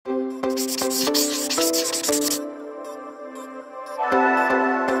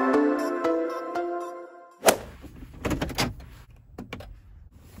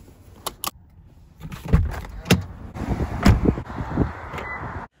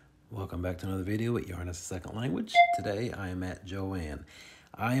Welcome back to another video with Yarn as a Second Language. Today I am at Joann.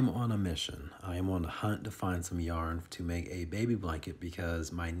 I am on a mission. I am on a hunt to find some yarn to make a baby blanket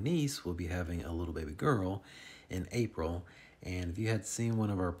because my niece will be having a little baby girl in April. And if you had seen one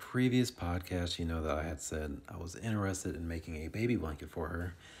of our previous podcasts, you know that I had said I was interested in making a baby blanket for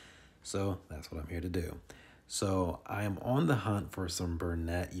her. So that's what I'm here to do. So I am on the hunt for some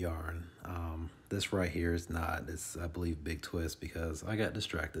Burnett yarn. This right here is not. It's, I believe, Big Twist because I got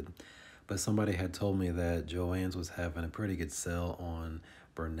distracted. But somebody had told me that Joann's was having a pretty good sale on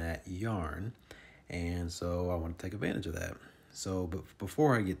Burnett yarn. And so I want to take advantage of that. So but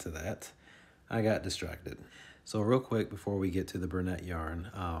before I get to that, I got distracted. So real quick before we get to the Burnett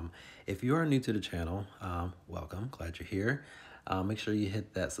yarn, if you are new to the channel, welcome, glad you're here. Make sure you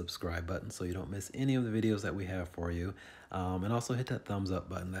hit that subscribe button so you don't miss any of the videos that we have for you. And also hit that thumbs up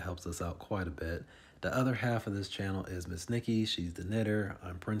button, that helps us out quite a bit. The other half of this channel is Miss Nikki. She's the knitter.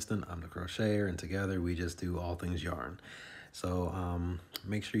 I'm Princeton. I'm the crocheter. And together we just do all things yarn. So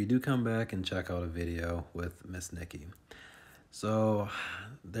make sure you do come back and check out a video with Miss Nikki. So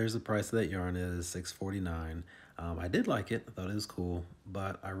there's the price of that yarn is $6.49. I did like it. I thought it was cool.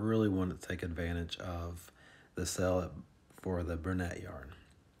 But I really wanted to take advantage of the sale for the Burnett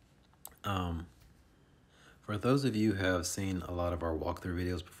yarn. For those of you who have seen a lot of our walkthrough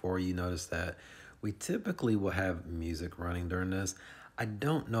videos before, you notice that we typically will have music running during this. I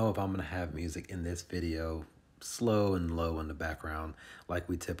don't know if I'm going to have music in this video slow and low in the background like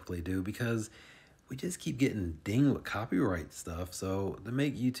we typically do because we just keep getting dinged with copyright stuff. So to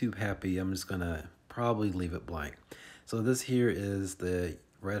make YouTube happy, I'm just going to probably leave it blank. So this here is the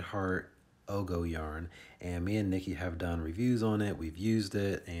Red Heart Ogo yarn, and me and Nikki have done reviews on it. We've used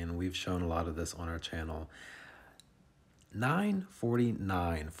it and we've shown a lot of this on our channel.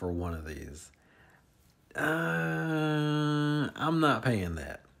 $9.49 for one of these. I'm not paying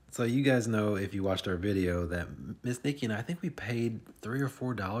that. So you guys know, if you watched our video, that Miss Nikki and I think we paid $3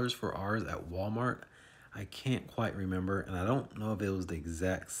 or $4 for ours at Walmart. I can't quite remember, and I don't know if it was the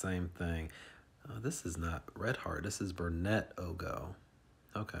exact same thing. This is not Red Heart. This is Burnett Ogo.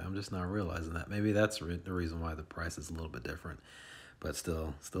 Okay, I'm just not realizing that. Maybe that's the reason why the price is a little bit different, but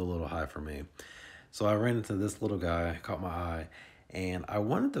still a little high for me. So I ran into this little guy, caught my eye, and I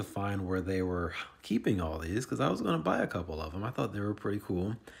wanted to find where they were keeping all these because I was going to buy a couple of them. I thought they were pretty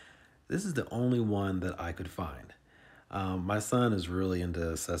cool. This is the only one that I could find. My son is really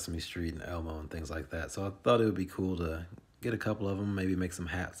into Sesame Street and Elmo and things like that, so I thought it would be cool to get a couple of them, maybe make some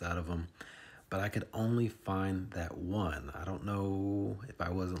hats out of them. But I could only find that one. I don't know if I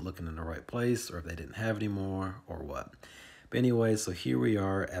wasn't looking in the right place or if they didn't have any more or what. But anyway, so here we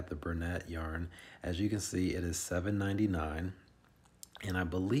are at the Burnett yarn. As you can see, it is $7.99. And I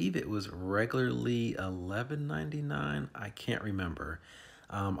believe it was regularly $11.99. I can't remember.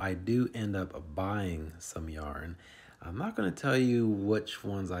 I do end up buying some yarn. I'm not going to tell you which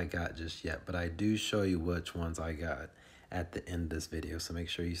ones I got just yet, but I do show you which ones I got at the end of this video, so make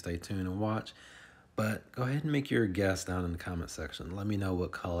sure you stay tuned and watch. But go ahead and make your guess down in the comment section. Let me know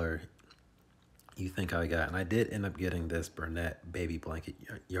what color you think I got. And I did end up getting this Burnett baby blanket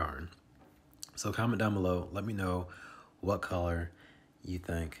yarn. So comment down below, let me know what color you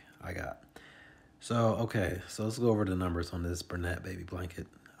think I got. So okay, so let's go over the numbers on this Burnett baby blanket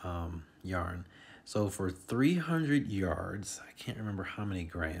yarn. So for 300 yards, I can't remember how many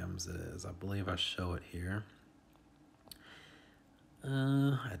grams it is. I believe I show it here.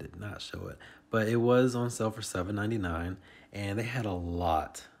 I did not show it, but it was on sale for $7.99, and they had a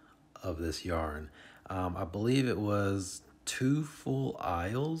lot of this yarn. I believe it was 2 full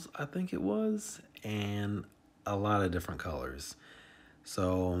aisles, I think it was, and a lot of different colors.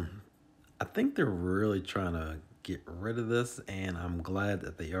 So I think they're really trying to get rid of this, and I'm glad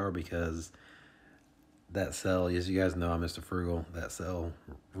that they are because that sale, as you guys know, I'm Mr. Frugal, that sale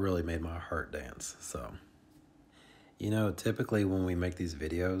really made my heart dance. So you know, typically when we make these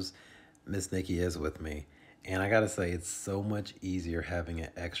videos, Miss Nikki is with me. And I gotta say, it's so much easier having an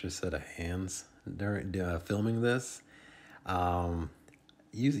extra set of hands during filming this.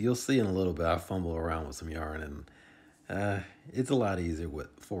 You'll see in a little bit, I fumble around with some yarn, and it's a lot easier with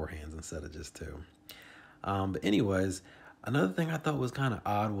 4 hands instead of just 2. But anyways, another thing I thought was kind of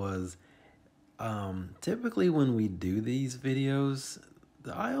odd was, typically when we do these videos,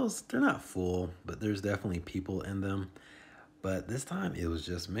 the aisles, they're not full, but there's definitely people in them. But this time it was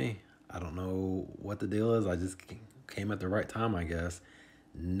just me. I don't know what the deal is. I just came at the right time, I guess.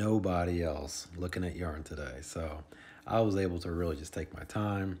 Nobody else looking at yarn today. So I was able to really just take my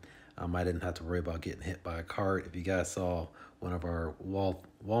time. I didn't have to worry about getting hit by a cart. If you guys saw one of our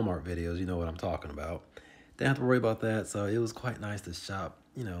Walmart videos, you know what I'm talking about. didn't have to worry about that. So it was quite nice to shop,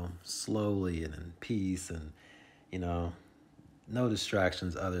 you know, slowly and in peace, and, you know, no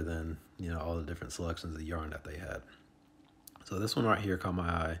distractions other than, you know, all the different selections of yarn that they had. So this one right here caught my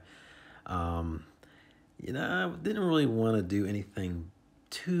eye. You know, I didn't really want to do anything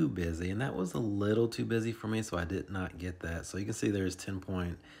too busy, and that was a little too busy for me, so I did not get that. So you can see there's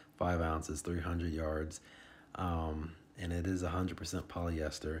 10.5 ounces, 300 yards, and it is 100%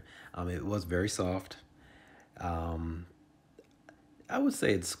 polyester. It was very soft. I would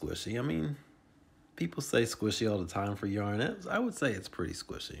say it's squishy. I mean, people say squishy all the time for yarn. I would say it's pretty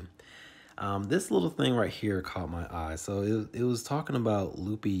squishy. This little thing right here caught my eye. So it was talking about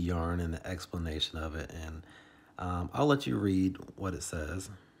loopy yarn and the explanation of it. And I'll let you read what it says.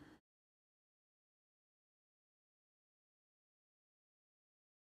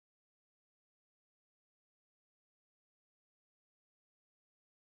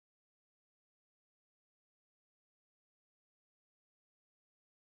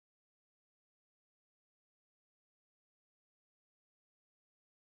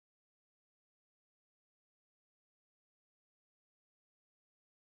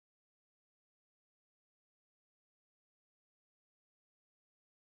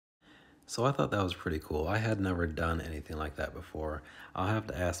 So I thought that was pretty cool. I had never done anything like that before. I'll have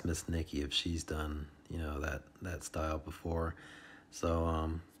to ask Miss Nikki if she's done, you know, that style before. So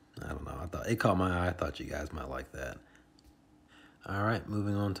I don't know. I thought it caught my eye. I thought you guys might like that. All right,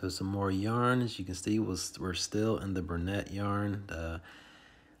 moving on to some more yarn. As you can see, we're still in the Burnett yarn. I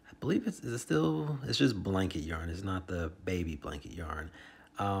believe it's just blanket yarn. It's not the baby blanket yarn.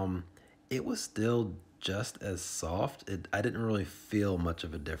 It was still just as soft. I didn't really feel much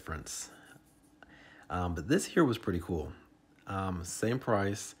of a difference. But this here was pretty cool. Same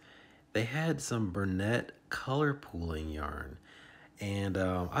price. They had some Burnett color pooling yarn. And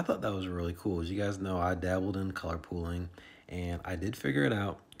I thought that was really cool. As you guys know, I dabbled in color pooling, and I did figure it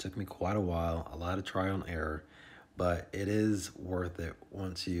out. It took me quite a while, a lot of trial and error, but it is worth it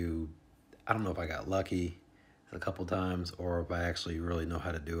once you, I don't know if I got lucky a couple times or if I actually really know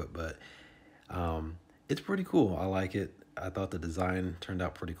how to do it, but it's pretty cool. I like it. I thought the design turned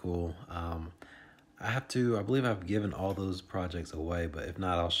out pretty cool. I believe I've given all those projects away, but if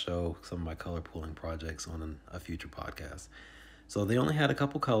not, I'll show some of my color pooling projects on a future podcast. So they only had a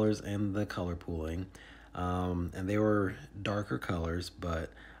couple colors in the color pooling, and they were darker colors,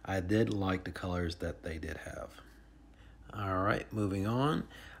 but I did like the colors that they did have. All right, moving on.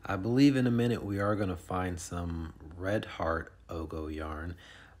 I believe in a minute we are going to find some Red Heart Ogo yarn.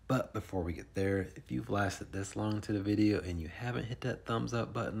 But before we get there, if you've lasted this long to the video and you haven't hit that thumbs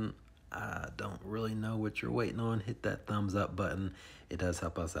up button, I don't really know what you're waiting on. Hit that thumbs up button. It does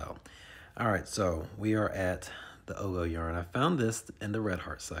help us out. All right, so we are at the Ogo yarn. I found this in the Red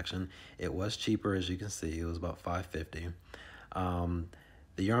Heart section. It was cheaper, as you can see. It was about $5.50.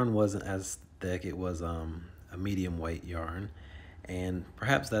 The yarn wasn't as thick. It was a medium weight yarn, and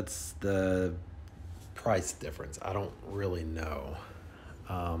perhaps that's the price difference. I don't really know.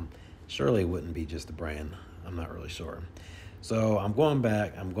 Surely it wouldn't be just the brand. I'm not really sure. So I'm going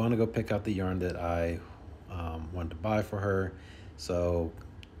back. I'm going to go pick out the yarn that I wanted to buy for her. So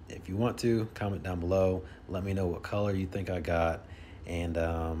if you want to, comment down below. Let me know what color you think I got. And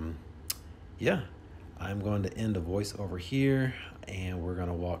yeah, I'm going to end the voice over here, and we're going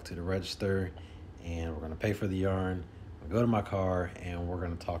to walk to the register, and we're going to pay for the yarn. We'll go to my car, and we're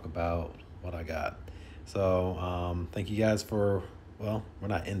going to talk about what I got. So thank you guys for, well, we're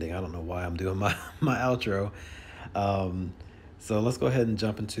not ending. I don't know why I'm doing my outro. So let's go ahead and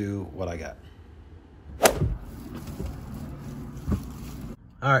jump into what I got.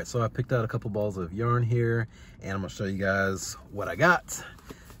 All right, so I picked out a couple balls of yarn here, and I'm gonna show you guys what I got.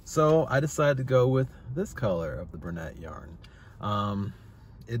 So I decided to go with this color of the Burnett yarn.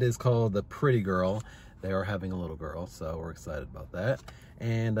 It is called the Pretty Girl. They are having a little girl, so we're excited about that.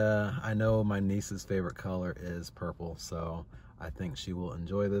 And I know my niece's favorite color is purple, so I think she will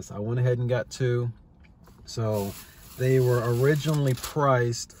enjoy this. I went ahead and got two. So they were originally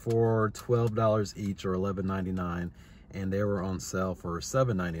priced for $12 each, or $11.99, and they were on sale for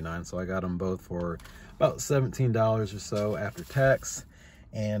 $7.99. So I got them both for about $17 or so after tax.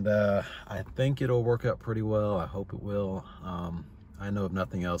 And I think it'll work out pretty well. I hope it will. I know if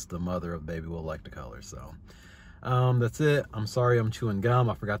nothing else, the mother of baby will like the color. So that's it. I'm sorry I'm chewing gum.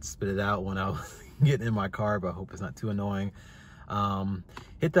 I forgot to spit it out when I was getting in my car, but I hope it's not too annoying.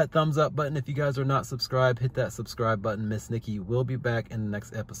 Hit that thumbs up button if you guys are not subscribed. Hit that subscribe button. Miss Nikki will be back in the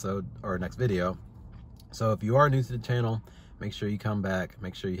next episode or next video. So if you are new to the channel, make sure you come back.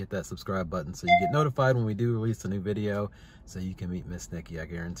 Make sure you hit that subscribe button so you get notified when we do release a new video, so you can meet Miss Nikki. I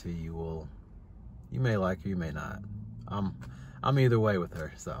guarantee you will You may like her, you may not. I'm either way with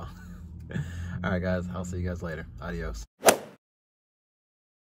her, so. All right, guys, I'll see you guys later. Adios.